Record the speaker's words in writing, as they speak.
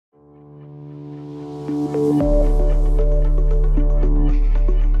As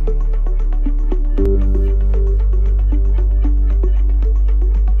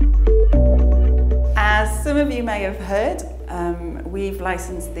some of you may have heard, we've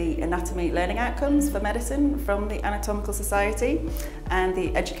licensed the Anatomy Learning Outcomes for Medicine from the Anatomical Society, and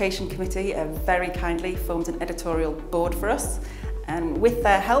the Education Committee have very kindly formed an editorial board for us. And with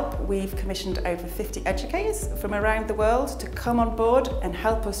their help, we've commissioned over 50 educators from around the world to come on board and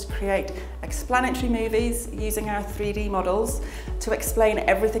help us create explanatory movies using our 3D models to explain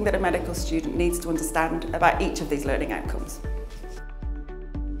everything that a medical student needs to understand about each of these learning outcomes.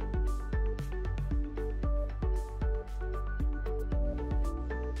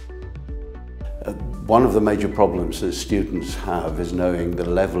 One of the major problems that students have is knowing the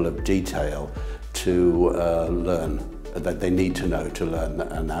level of detail to learn, that they need to know to learn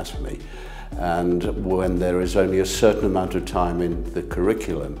anatomy. And when there is only a certain amount of time in the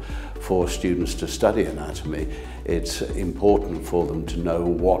curriculum for students to study anatomy, it's important for them to know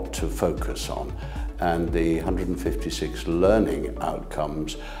what to focus on. And the 156 learning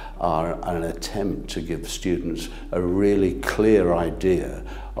outcomes are an attempt to give students a really clear idea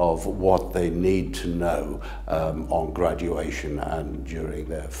of what they need to know on graduation and during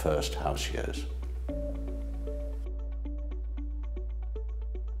their first house years.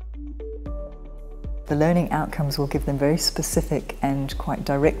 The learning outcomes will give them very specific and quite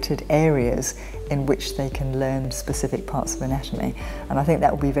directed areas in which they can learn specific parts of anatomy. And I think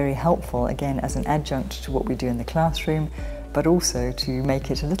that will be very helpful, again, as an adjunct to what we do in the classroom, but also to make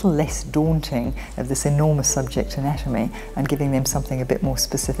it a little less daunting of this enormous subject, anatomy, and giving them something a bit more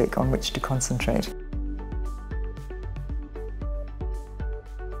specific on which to concentrate.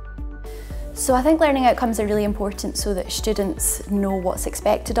 So I think learning outcomes are really important so that students know what's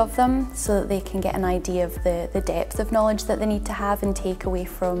expected of them, so that they can get an idea of the depth of knowledge that they need to have and take away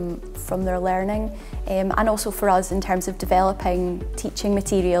from their learning. And also for us in terms of developing teaching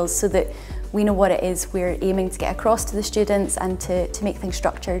materials so that we know what it is we're aiming to get across to the students and to make things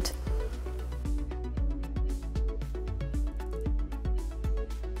structured.